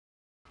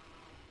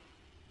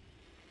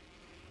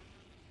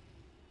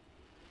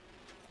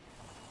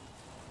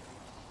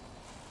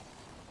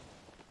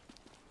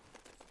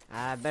I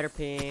have better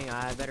ping.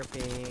 I have better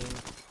ping.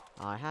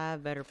 I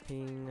have better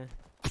ping.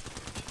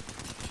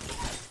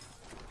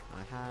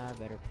 I have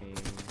better ping.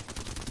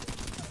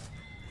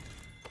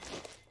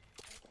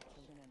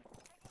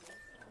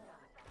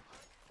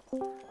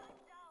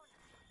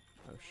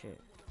 Oh shit.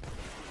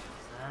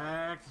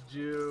 Max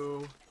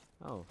Jew.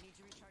 Oh.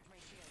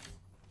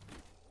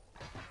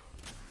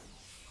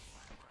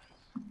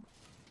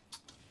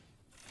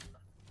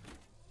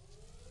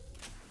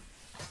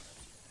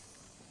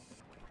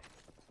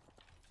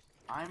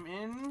 I'm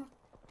in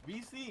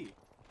VC.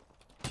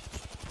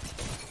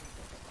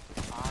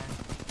 I'm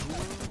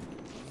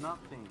doing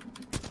nothing.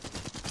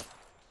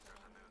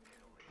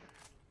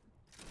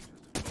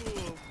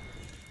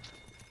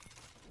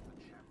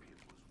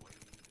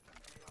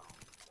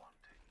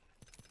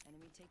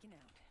 Enemy taken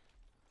out.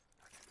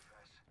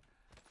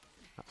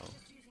 Uh-oh.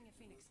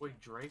 Wait,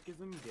 Drake is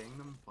in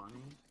Gangnam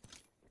Funny?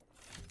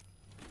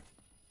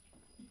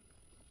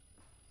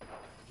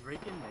 Drake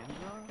and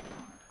Ninja?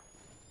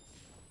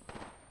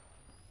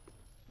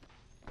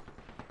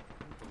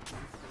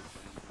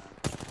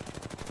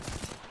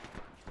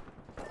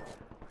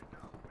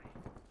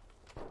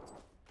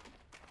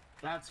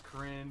 That's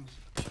cringe.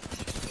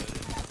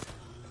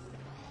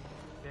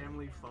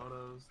 Family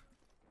photos.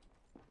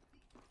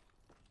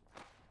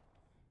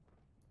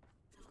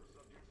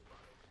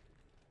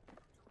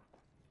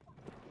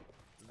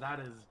 That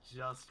is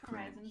just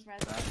cringe.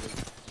 That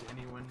is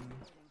genuine.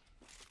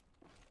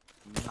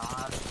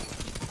 Not.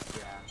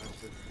 Yeah,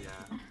 that's just,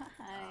 yeah.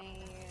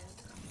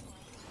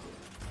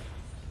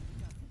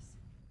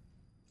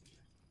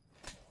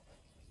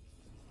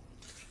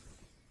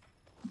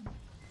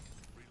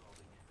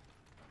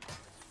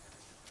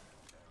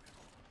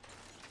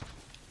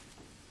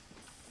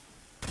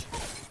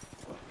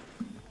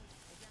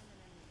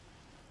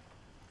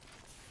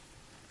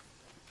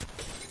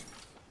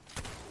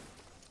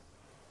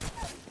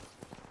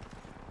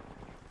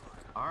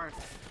 Alright,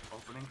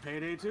 opening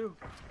payday 2.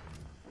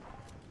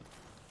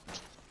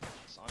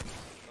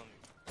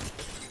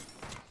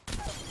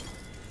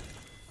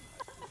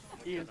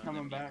 He is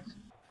coming back.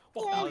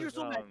 Oh, you're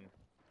so mad.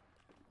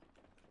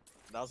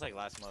 That was like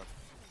last month.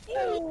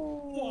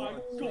 Oh my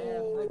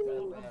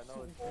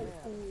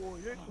Oh,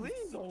 you're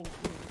clean.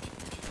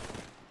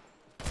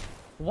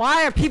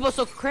 Why are people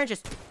so cringe?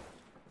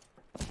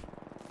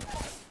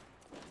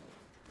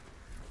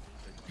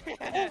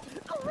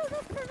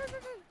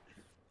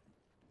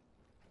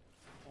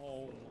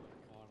 Oh my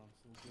god, I'm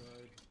so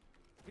good.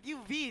 What do you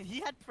mean? He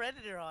had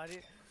Predator on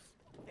it.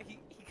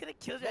 He could have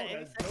killed you No, at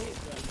any that's second. dope.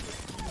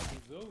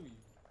 That's Zoe.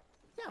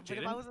 Yeah, but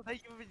if I wasn't there,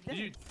 you would have been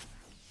Did you? dead.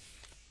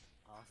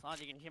 Oh, Son,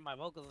 you can hear my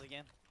vocals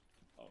again.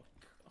 Oh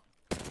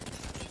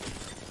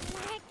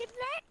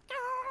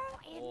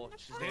Oh,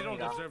 They don't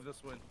deserve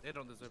this win. They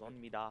don't deserve it.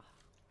 Mida.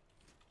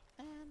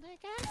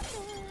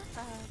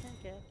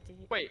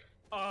 Wait.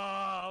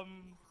 Oh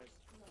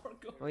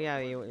yeah,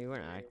 you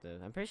weren't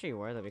active. I'm pretty sure you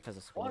were though because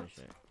of school and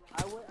shit.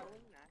 I wouldn't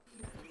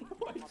actually.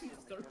 Why'd you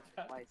start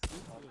that?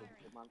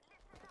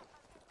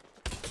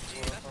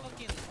 Dude, that's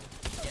fucking.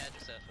 Yeah,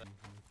 just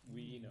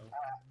We know.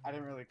 I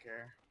didn't really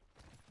care.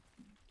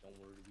 Don't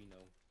worry, we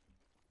know.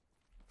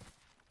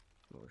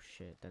 Oh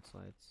shit, that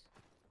slides.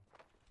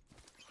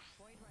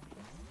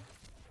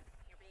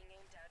 You're being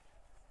aimed at.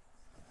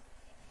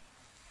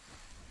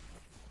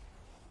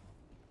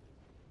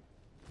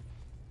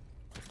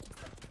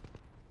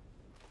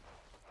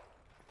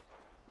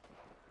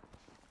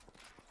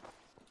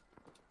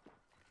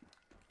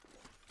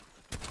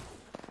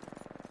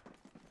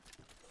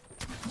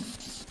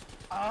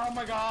 Oh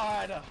my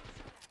god!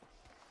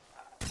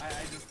 I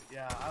just,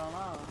 yeah, I don't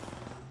know.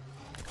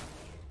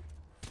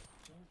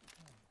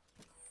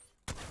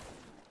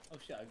 Oh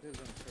shit, I did it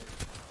on the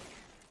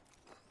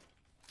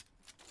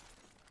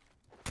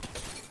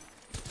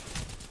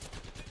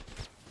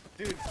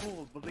Dude,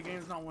 cool, but the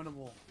game's not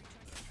winnable.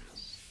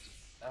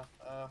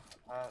 FF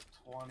at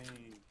 20.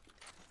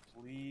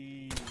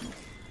 Please.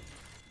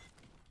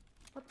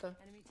 What the?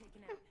 Enemy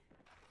taken out.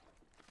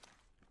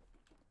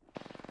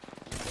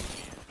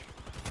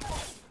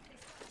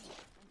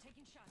 I'm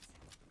taking shots.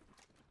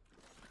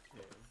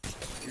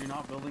 You're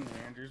not building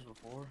Andrews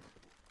before?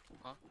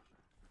 Huh?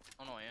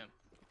 Oh no, I am.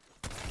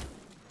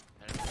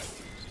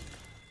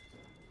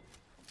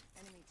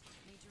 Enemy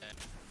need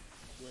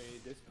to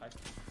Wait, this pack.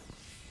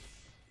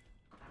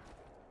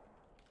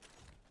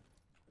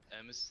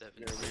 M7.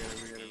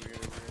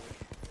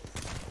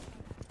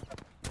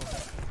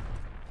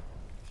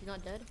 She's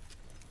not dead?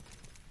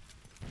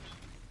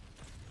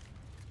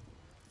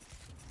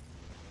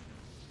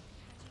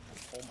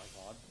 Oh my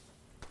god.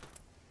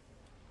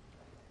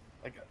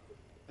 Like,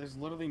 there's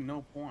literally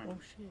no point. Oh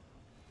shit.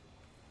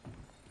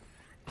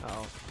 Uh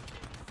oh.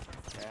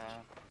 Yeah.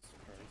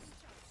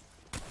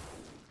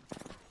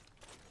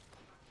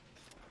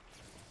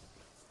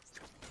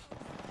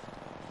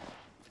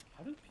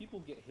 How do people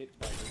get hit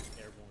by this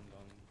airborne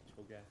gun,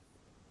 Cho'Gath?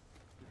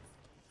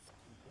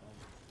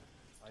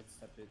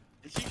 Sidestep it.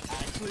 Did she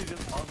actually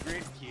just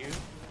upgrade Q? It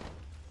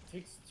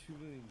takes 2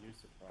 million years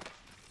to fly.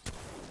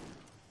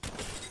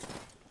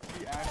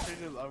 He actually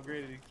just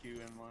upgraded Q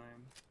in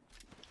mine.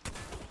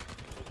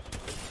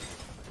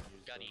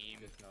 Got him.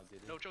 Just now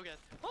did it. No, choke it.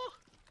 Oh!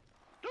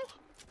 No!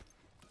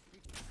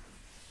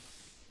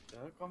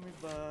 Duck on me,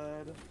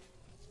 bud.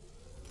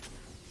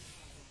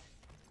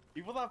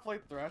 People that play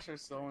Thresh are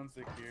so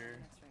insecure.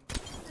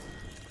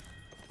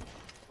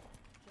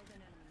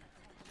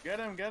 Get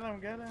him, get him,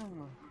 get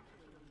him!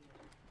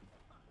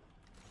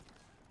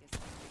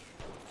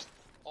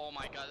 Oh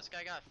my god, this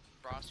guy got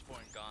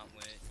Frostborn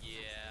Gauntlet.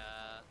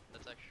 Yeah,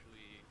 that's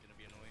actually gonna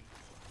be annoying.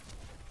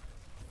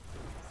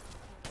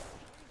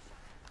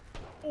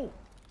 Oh!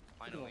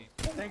 Finally.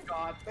 Thank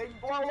God.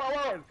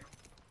 Lord!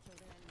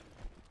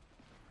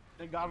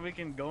 Thank God we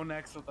can go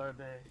next with our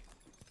day.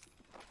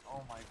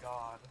 Oh my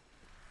God.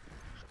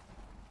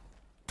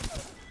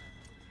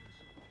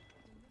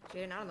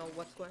 Jaden, I don't know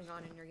what's going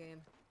on in your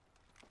game.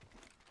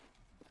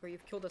 Where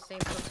you've killed the same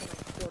person like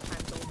 4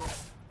 times over.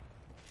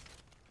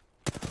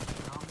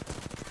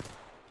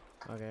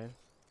 Okay.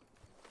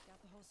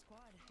 Got the whole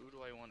squad. Who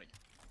do I want to?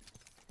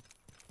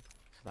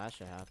 That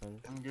should happen.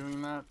 I'm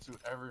giving that to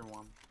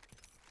everyone.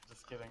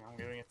 Just kidding, I'm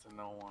giving it to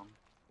no one.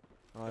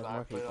 Oh, there's I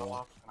more played a people.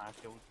 lot and I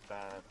feel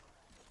bad.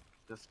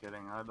 Just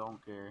kidding, I don't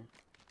care.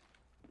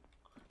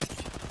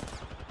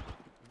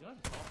 You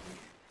got coffee?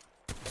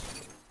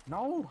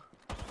 No!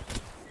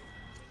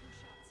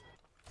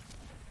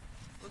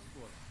 First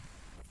floor.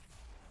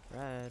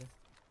 Red.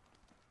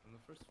 On the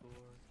first floor.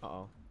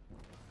 Uh-oh.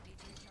 Need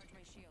to recharge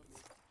my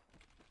shields.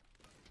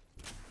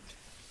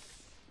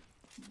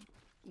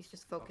 He's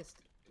just focused.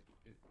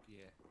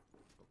 Yeah.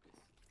 Focus.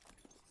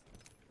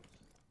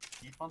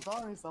 Keep on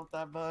telling yourself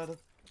that, bud.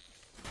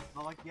 It's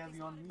not like he has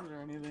you on mute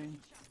or anything.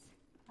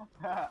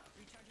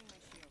 Recharging my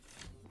shields.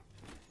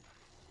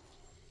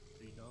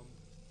 Freedom.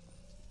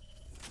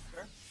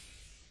 Sure.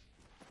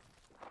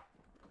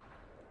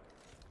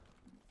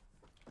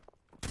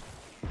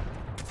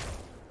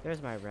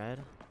 There's my red.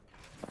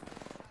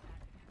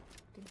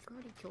 Did you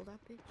already kill that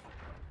bitch?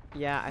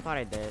 Yeah, I thought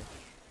I did.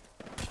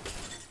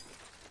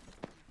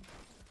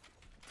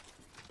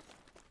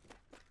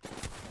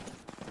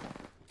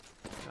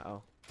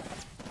 Uh-oh.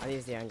 I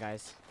use the end,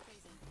 guys.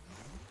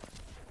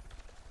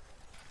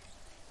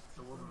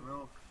 So what's the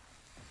milk?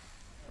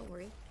 Don't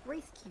worry.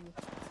 Race Q.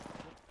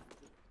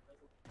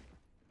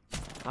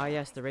 Ah,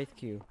 yes, the Wraith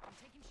Q. I'm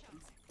taking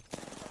shots.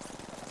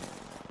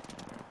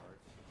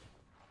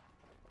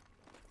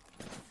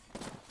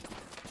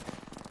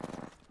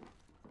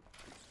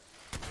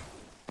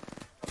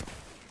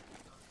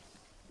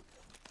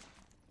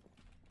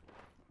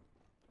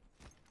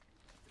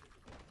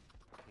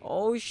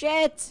 Oh,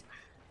 shit!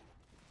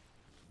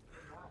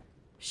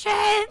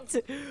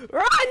 Shit!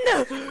 Run! He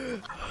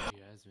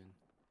has been.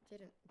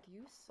 Jaden, do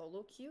you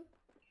solo Q?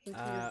 Into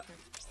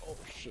Oh,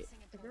 shit.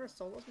 Is there a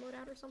solos mode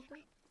out or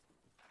something?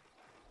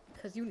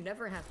 Because you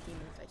never have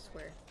teammates, I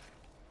swear.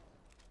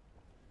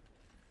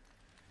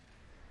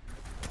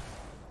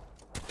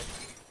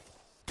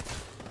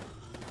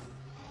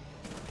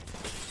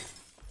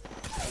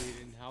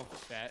 Aiden, how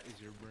fat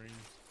is your brain?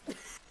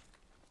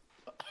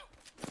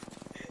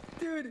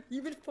 Dude,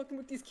 you've been fucking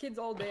with these kids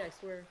all day, I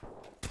swear.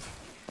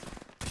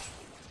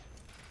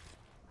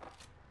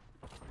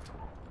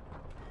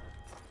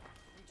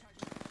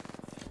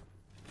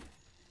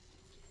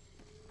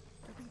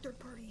 They're being third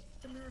party.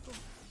 It's a miracle.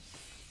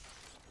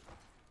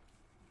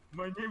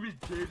 My name is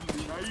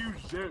Jaden and I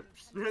use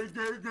zips.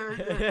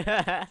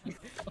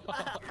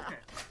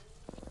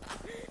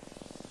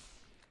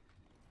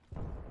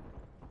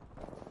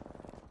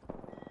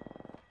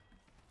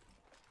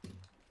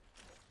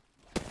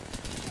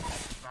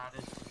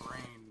 Fattest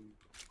brain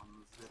on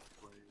the zip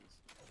plays.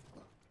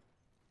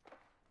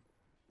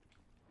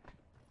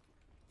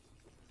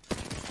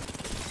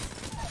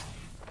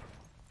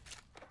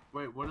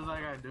 Wait, what is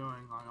that guy doing?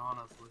 Like,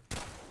 honestly.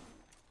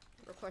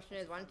 The question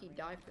is, why didn't he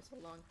die for so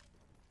long?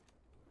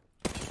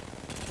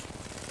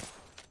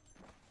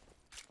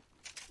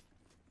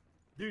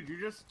 Dude,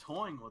 you're just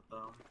toying with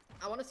them.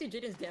 I want to see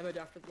Jaden's damage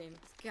after the game.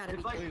 It's gotta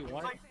be. It's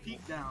like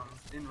peak downs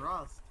in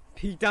Rust.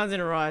 Peak downs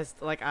in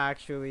Rust, like,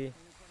 actually.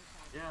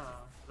 Yeah,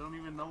 they don't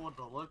even know what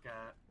to look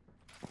at.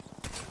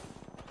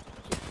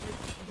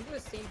 These are the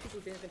same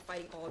people Jaden's been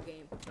fighting all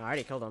game. I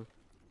already killed him.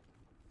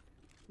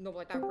 No, but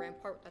like that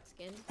Rampart with that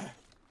skin.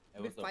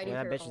 You've been fighting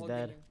Yeah, that her bitch is all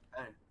dead. game.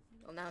 Hey.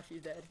 Well, now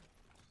she's dead.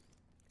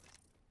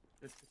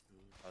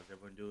 How's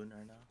everyone doing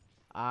right now?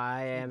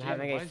 I am Dude,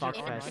 having a why is your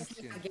fuck online fest.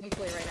 skin?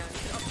 Gameplay right now. You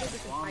can upload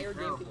this entire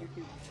game to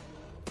YouTube.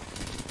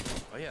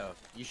 Oh yeah,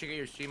 you should get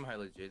your stream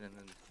highlights, Jaden, and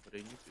then put it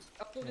in YouTube.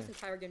 Upload this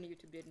entire game to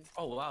YouTube, Jaden.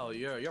 Oh wow,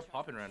 you're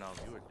popping right now,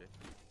 viewer.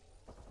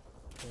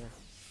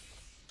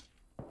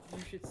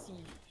 You should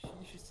see.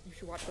 You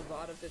should watch the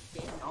VOD of this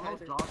game. You Almost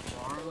guys Josh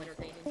are Barnes. so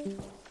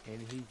entertaining.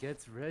 And he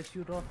gets red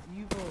shield off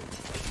Evo.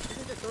 This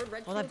is the third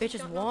red Oh, that shield bitch he's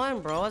is gotten off.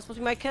 one, bro. That's supposed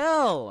to be my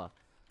kill.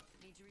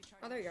 Need to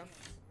recharge Oh, there you go.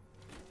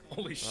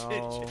 Holy shit,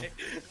 Oh. Jay.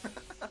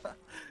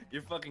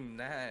 You're fucking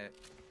mad.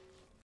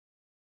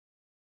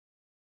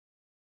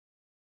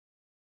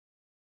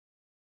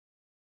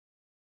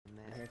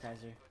 Here,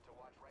 Kaiser.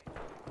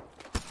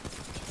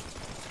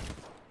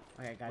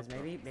 Okay, guys,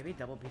 maybe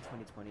double B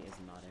 2020 is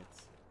not it.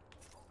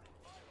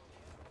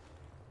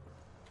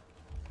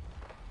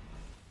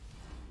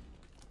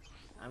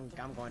 I'm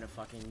going to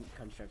fucking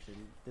construction.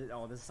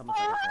 Oh, this is something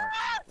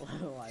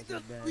why is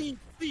it dead? Leave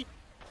me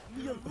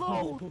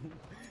alone.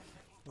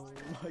 Oh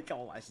my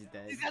god, why is she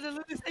dead? He's gotta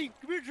let this thing.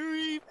 Come here,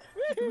 Dream.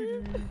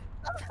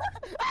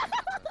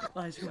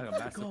 Why is she Like a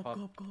massive pop.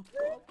 go.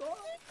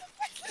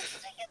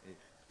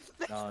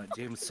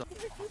 James saw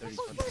 30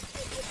 something.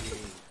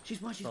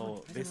 She's one, she's So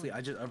one. basically,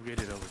 I just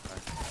upgraded over time.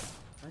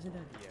 Why is it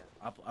dead?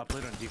 Yeah, I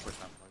played on G4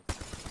 time.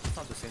 It's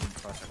not the same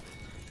processor.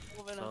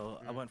 So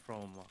I went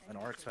from an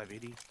RX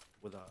 580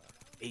 with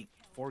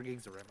 4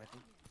 gigs of RAM, I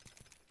think.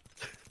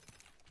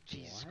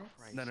 Jesus What?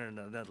 Christ. No,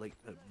 like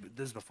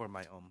this is before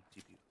my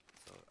GPU.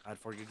 So I had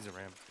 4 gigs of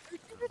RAM.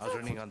 I was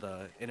running on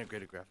the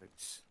integrated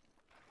graphics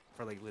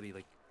for like literally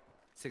like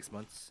 6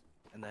 months,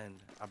 and then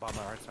I bought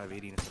my RX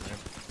 580 and some RAM.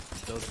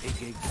 Those 8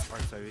 gigs RX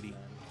 580,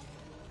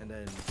 and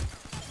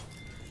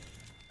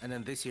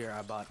then this year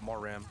I bought more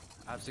RAM.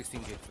 I have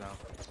 16 gigs now,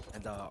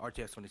 and the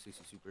RTX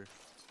 2060 Super.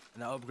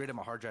 And I upgraded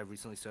my hard drive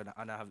recently, so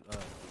I now have 5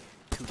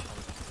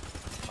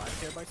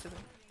 terabytes of it.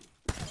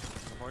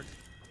 Hard.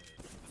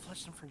 I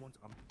flashed them for once.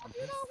 I'm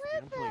pissed.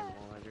 I'm playing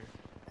Waller.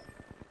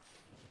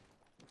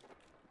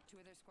 2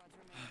 other squads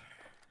remain.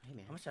 Hey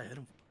man. How much did I hit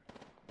him for?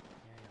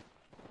 Yeah.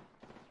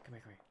 Come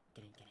here.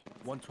 Get in.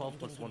 112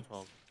 plus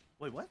 112.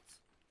 Wait, what?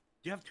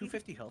 Do you have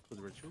 250 health with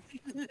ritual?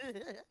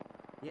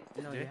 Yeah,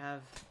 no, Yeah.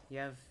 you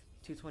have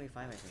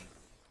 225, I think.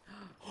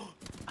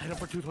 I hit him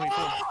for 224.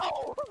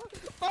 Oh!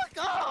 Fuck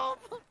off!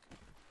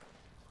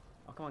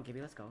 Oh, come on,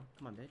 Gibby, let's go.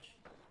 Come on, bitch.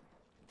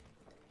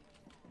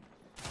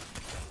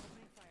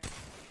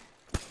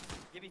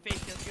 Give me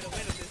faith, he's gonna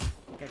win with this.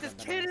 Get Just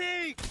them,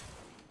 kidding!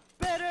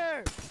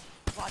 Better!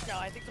 Watch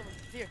out, I think someone's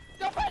here.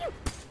 No, better!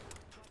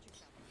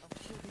 I'm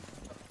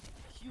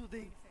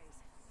shielding.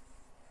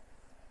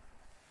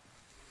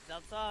 He's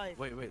outside.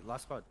 Wait,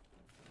 last squad.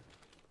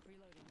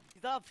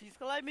 He's up, he's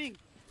climbing!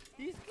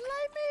 He's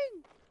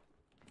climbing!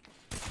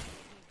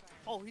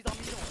 Oh, he's on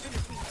me, don't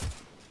finish me.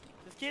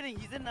 Just kidding,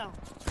 he's in now.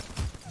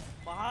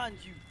 Behind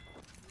you.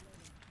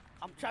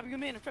 I'm trapping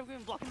him in,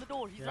 blocking the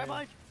door. He's Yeah, right yeah.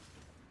 behind you.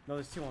 No,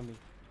 there's 2 on me.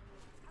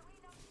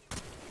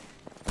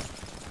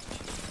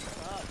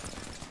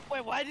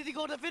 Wait, why did he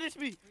go to finish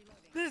me?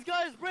 This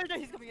guy is right there.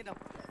 He's coming in now.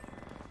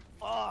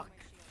 Fuck.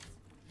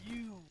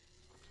 You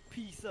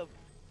piece of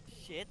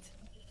shit.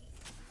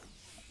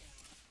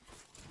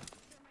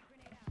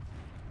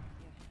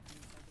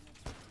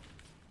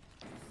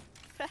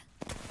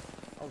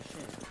 Oh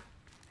shit.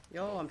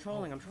 Yo, I'm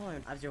trolling. I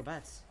have 0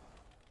 bats.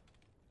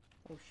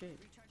 Oh shit.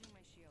 Recharging my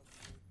shields.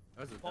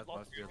 That's a Pop, pop,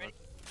 last you year. ready?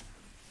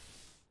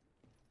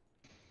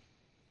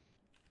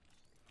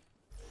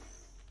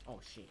 Oh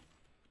shit.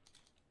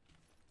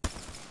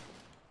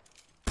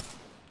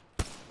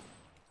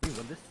 You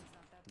win this?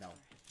 No.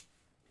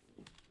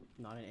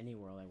 Not in any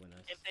world I win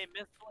this. If they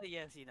misplay,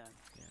 yes, he does.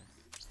 Yeah.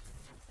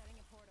 Setting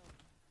a portal.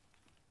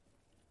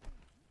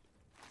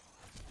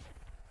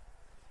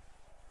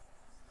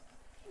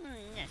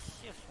 Yes,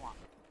 shift swap.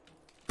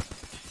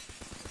 Taking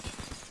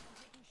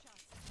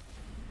shots.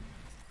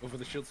 Over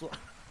the shield swap.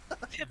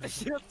 Hit the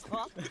shift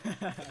swap.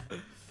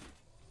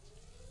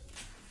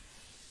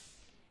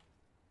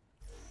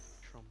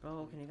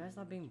 Bro, can you guys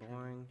stop being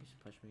boring? You should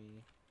push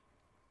me.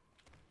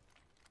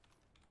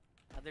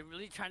 Are they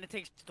really trying to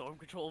take storm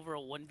control over a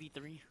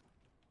 1v3?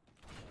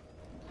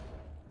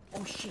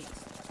 Oh shit.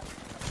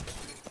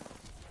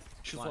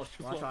 Shield Watch.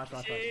 Shield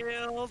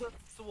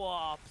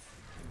swaps.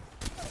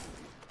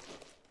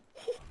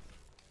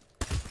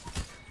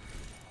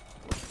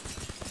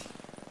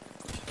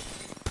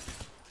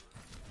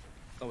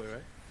 Oh wait,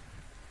 right?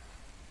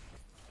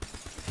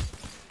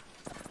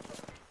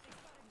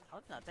 How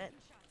is not dead?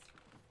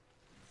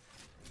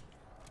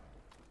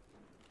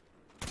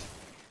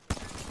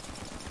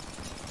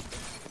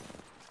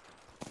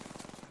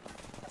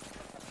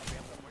 We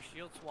have one more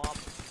shield swap.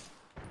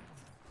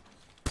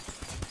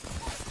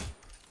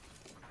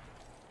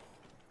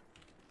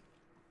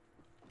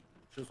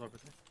 Shield swap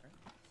with me.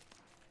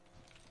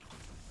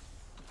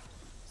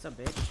 What's up,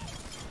 bitch?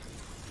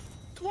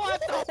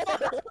 What the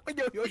fuck?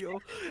 Yo.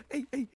 Hey.